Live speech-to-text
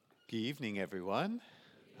Good evening, everyone.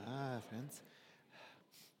 Friends.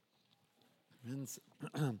 Friends,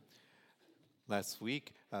 last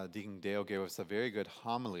week, Deacon Dale gave us a very good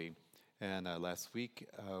homily. And last week,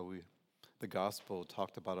 the gospel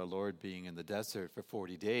talked about our Lord being in the desert for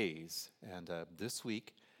 40 days. And this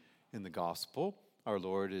week, in the gospel, our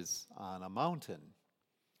Lord is on a mountain.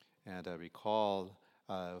 And I recall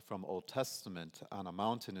from Old Testament, on a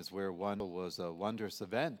mountain is where one was a wondrous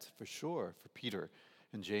event, for sure, for Peter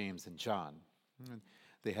and James and John. And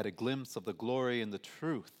they had a glimpse of the glory and the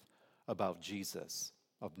truth about Jesus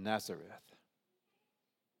of Nazareth.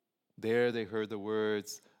 There they heard the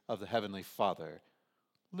words of the Heavenly Father,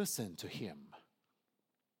 "Listen to him."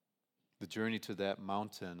 The journey to that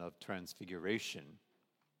mountain of transfiguration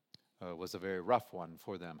was a very rough one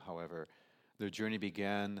for them, however. Their journey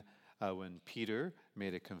began when Peter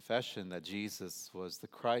made a confession that Jesus was the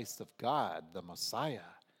Christ of God, the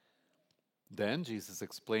Messiah. Then Jesus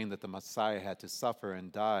explained that the Messiah had to suffer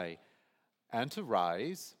and die and to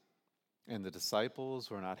rise, and the disciples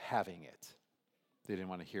were not having it. They didn't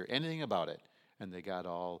want to hear anything about it, and they got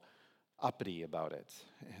all uppity about it.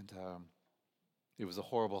 And it was a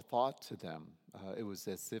horrible thought to them. It was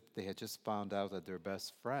as if they had just found out that their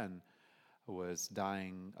best friend was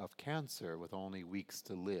dying of cancer with only weeks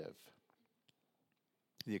to live.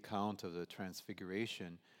 The account of the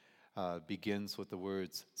Transfiguration begins with the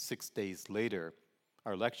words 6 days later.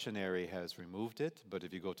 Our lectionary has removed it, but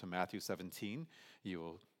if you go to Matthew 17,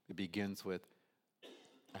 it begins with,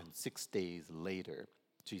 "And 6 days later,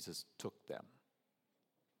 Jesus took them."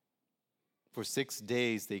 For 6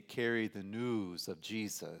 days, they carried the news of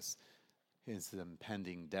Jesus, his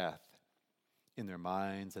impending death, in their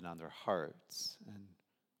minds and on their hearts.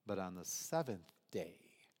 But on the seventh day,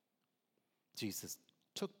 Jesus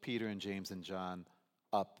took Peter and James and John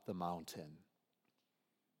up the mountain.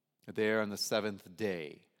 There on the seventh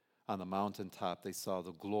day, on the mountaintop, they saw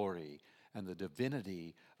the glory and the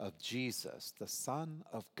divinity of Jesus, the Son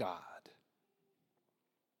of God.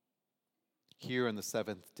 Here on the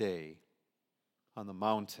seventh day, on the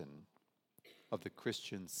mountain of the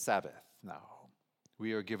Christian Sabbath now,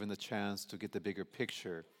 we are given the chance to get the bigger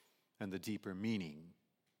picture and the deeper meaning.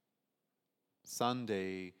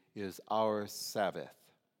 Sunday is our Sabbath,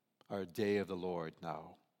 our day of the Lord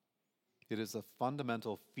now. It is a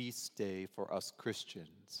fundamental feast day for us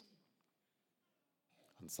Christians.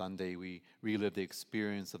 On Sunday, we relive the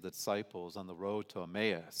experience of the disciples on the road to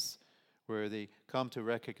Emmaus, where they come to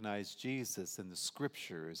recognize Jesus in the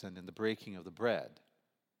scriptures and in the breaking of the bread.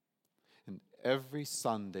 And every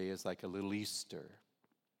Sunday is like a little Easter.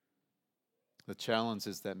 The challenge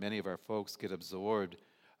is that many of our folks get absorbed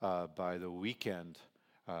by the weekend,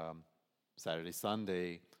 Saturday,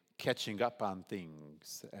 Sunday, catching up on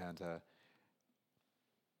things. And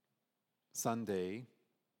Sunday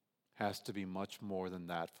has to be much more than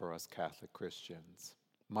that for us Catholic Christians.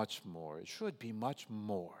 Much more. It should be much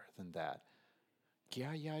more than that.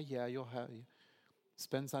 Yeah, you'll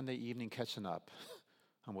spend Sunday evening catching up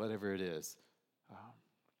on whatever it is.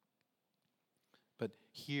 But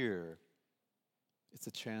here, it's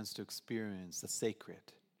a chance to experience the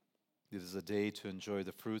sacred. It is a day to enjoy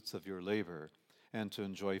the fruits of your labor and to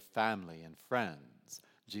enjoy family and friends.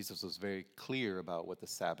 Jesus was very clear about what the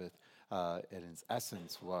Sabbath in its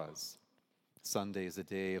essence was. Sunday is the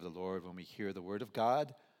day of the Lord when we hear the Word of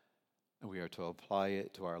God, and we are to apply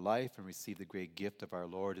it to our life and receive the great gift of our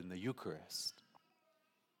Lord in the Eucharist.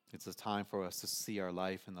 It's a time for us to see our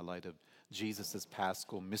life in the light of Jesus'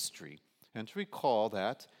 Paschal mystery and to recall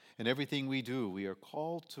that in everything we do, we are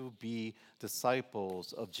called to be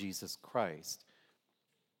disciples of Jesus Christ.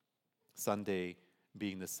 Sunday,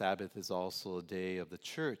 being the Sabbath, is also a day of the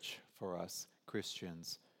church for us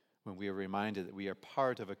Christians, when we are reminded that we are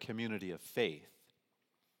part of a community of faith,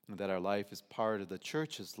 and that our life is part of the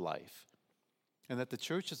church's life, and that the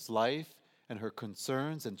church's life and her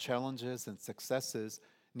concerns and challenges and successes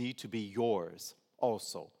need to be yours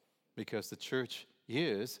also, because the church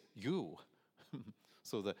is you.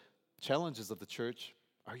 So the challenges of the church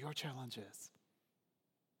are your challenges.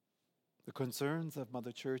 The concerns of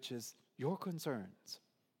Mother Church is your concerns.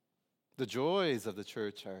 The joys of the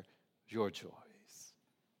church are your joys.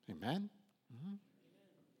 Amen? Mm-hmm.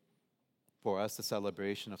 For us, the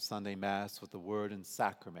celebration of Sunday Mass with the Word and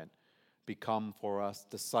Sacrament become for us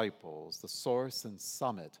disciples, the source and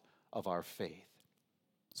summit of our faith.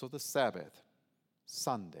 So the Sabbath,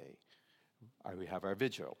 Sunday, we have our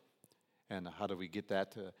vigil. And how do we get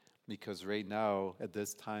that to? Because right now, at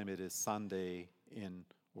this time, it is Sunday in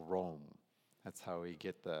Rome. That's how we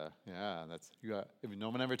get if no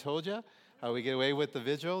one ever told you how we get away with the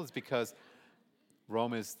vigil, it's because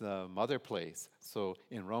Rome is the mother place. So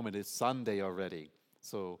in Rome, it is Sunday already.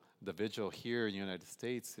 So the vigil here in the United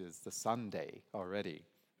States is the Sunday already.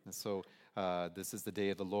 And so this is the day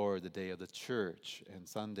of the Lord, the day of the church. And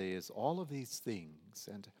Sunday is all of these things.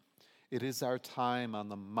 And it is our time on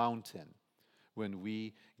the mountain when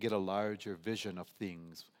we get a larger vision of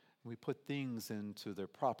things. We put things into their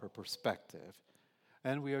proper perspective.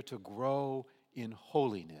 And we are to grow in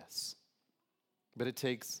holiness. But it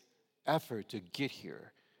takes effort to get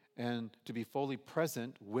here and to be fully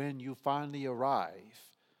present when you finally arrive.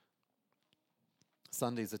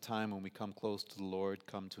 Sunday is a time when we come close to the Lord,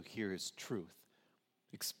 come to hear His truth,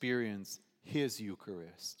 experience His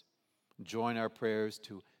Eucharist, join our prayers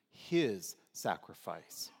to His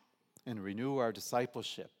sacrifice, and renew our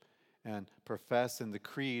discipleship and profess in the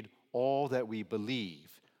creed all that we believe,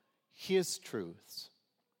 His truths.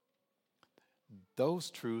 Those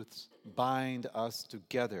truths bind us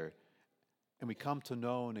together, and we come to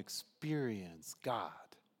know and experience God.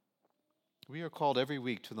 We are called every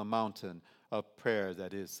week to the mountain of prayer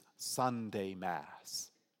that is Sunday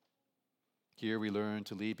Mass. Here we learn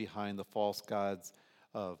to leave behind the false gods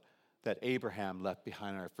that Abraham left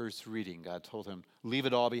behind in our first reading. God told him, leave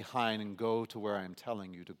it all behind and go to where I am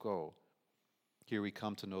telling you to go. Here we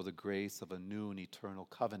come to know the grace of a new and eternal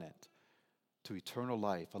covenant, to eternal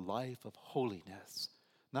life, a life of holiness,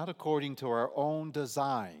 not according to our own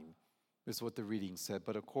design, is what the reading said,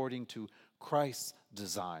 but according to Christ's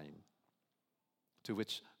design, to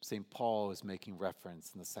which St. Paul is making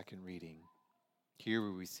reference in the second reading. Here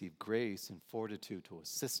we receive grace and fortitude to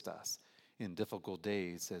assist us in difficult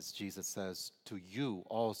days, as Jesus says, to you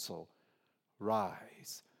also,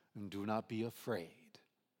 rise and do not be afraid.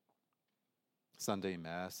 Sunday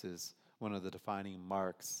Mass is one of the defining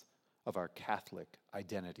marks of our Catholic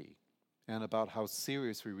identity and about how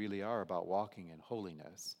serious we really are about walking in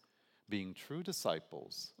holiness, being true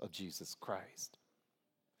disciples of Jesus Christ.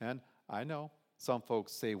 And I know some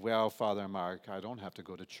folks say, well, Father Mark, I don't have to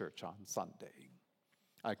go to church on Sunday.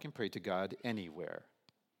 I can pray to God anywhere.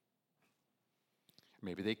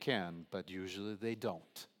 Maybe they can, but usually they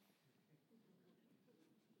don't.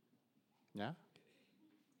 Yeah?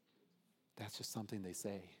 That's just something they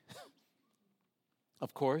say.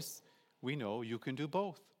 Of course, we know you can do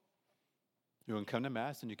both. You can come to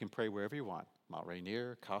Mass and you can pray wherever you want. Mount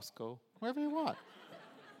Rainier, Costco, wherever you want.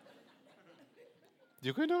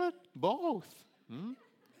 You can do it both.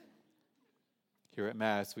 Here at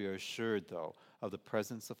Mass, we are assured, though, of the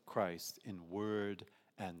presence of Christ in word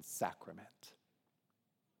and sacrament.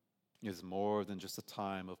 It is more than just a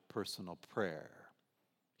time of personal prayer.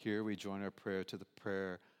 Here we join our prayer to the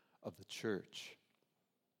prayer of the church.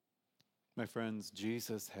 My friends,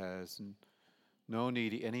 Jesus has no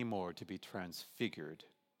need anymore to be transfigured,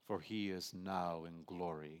 for he is now in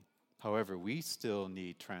glory. However, we still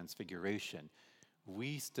need transfiguration.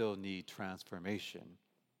 We still need transformation.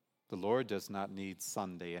 The Lord does not need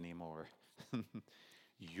Sunday anymore.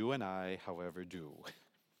 You and I, however, do.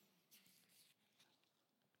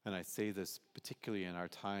 And I say this particularly in our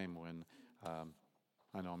time when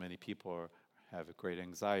I know many people have a great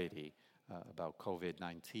anxiety about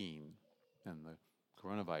COVID-19 and the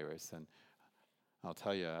coronavirus. And I'll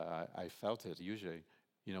tell you, I felt it. Usually,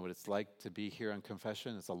 you know what it's like to be here on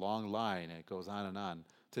confession? It's a long line, and it goes on and on.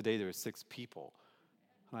 Today there were 6 people.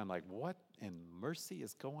 And I'm like, what in mercy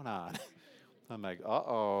is going on? I'm like,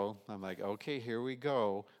 uh-oh. I'm like, okay, here we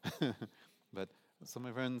go. But so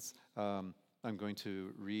my friends, I'm going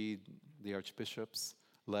to read the Archbishop's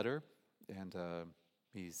letter, and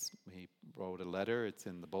he wrote a letter. It's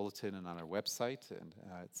in the bulletin and on our website, and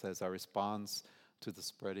it says, our response to the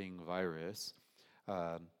spreading virus,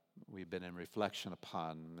 we've been in reflection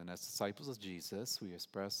upon, and as disciples of Jesus, we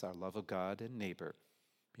express our love of God and neighbor,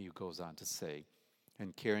 he goes on to say,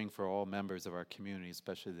 and caring for all members of our community,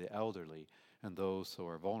 especially the elderly and those who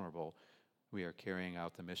are vulnerable. We are carrying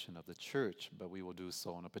out the mission of the church, but we will do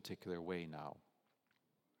so in a particular way now.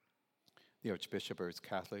 The Archbishop urges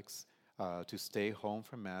Catholics to stay home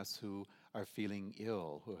from Mass who are feeling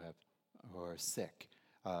ill, who are sick.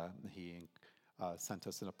 He sent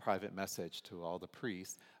us in a private message to all the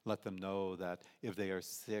priests, let them know that if they are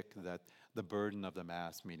sick, that the burden of the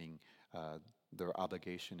Mass, meaning their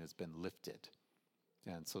obligation, has been lifted.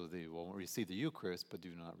 And so they won't receive the Eucharist, but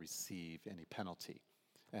do not receive any penalty.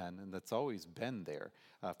 And that's always been there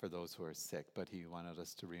for those who are sick, but he wanted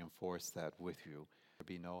us to reinforce that with you. There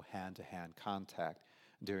be no hand-to-hand contact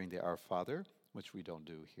during the Our Father, which we don't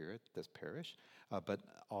do here at this parish, but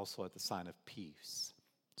also at the sign of peace.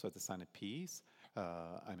 So at the sign of peace,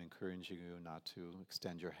 I'm encouraging you not to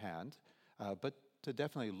extend your hand, but to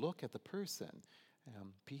definitely look at the person.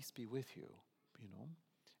 Peace be with you. you know.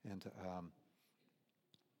 And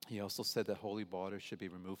he also said that holy water should be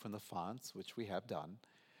removed from the fonts, which we have done,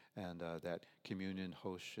 and that communion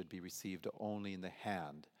host should be received only in the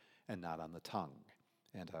hand and not on the tongue.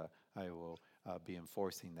 And I will be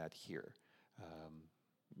enforcing that here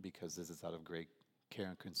because this is out of great care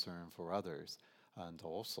and concern for others. And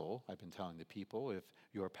also, I've been telling the people, if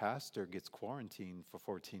your pastor gets quarantined for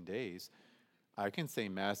 14 days, I can say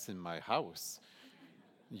Mass in my house.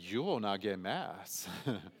 You will not get Mass.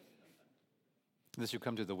 Unless you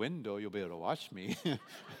come to the window, you'll be able to watch me.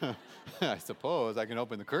 I suppose I can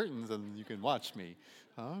open the curtains and you can watch me.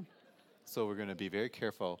 Huh? So we're going to be very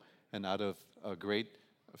careful. And out of a great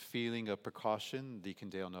feeling of precaution, Deacon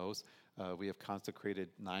Dale knows, we have consecrated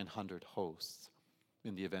 900 hosts.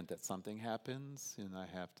 In the event that something happens and I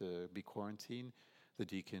have to be quarantined, the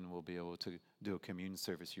deacon will be able to do a communion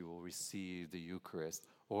service. You will receive the Eucharist.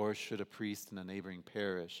 Or should a priest in a neighboring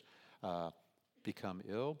parish become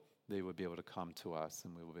ill, they would be able to come to us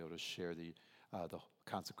and we will be able to share the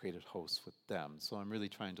consecrated hosts with them. So I'm really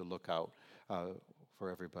trying to look out for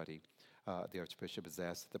everybody. The Archbishop has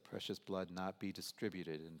asked that the precious blood not be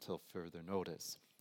distributed until further notice.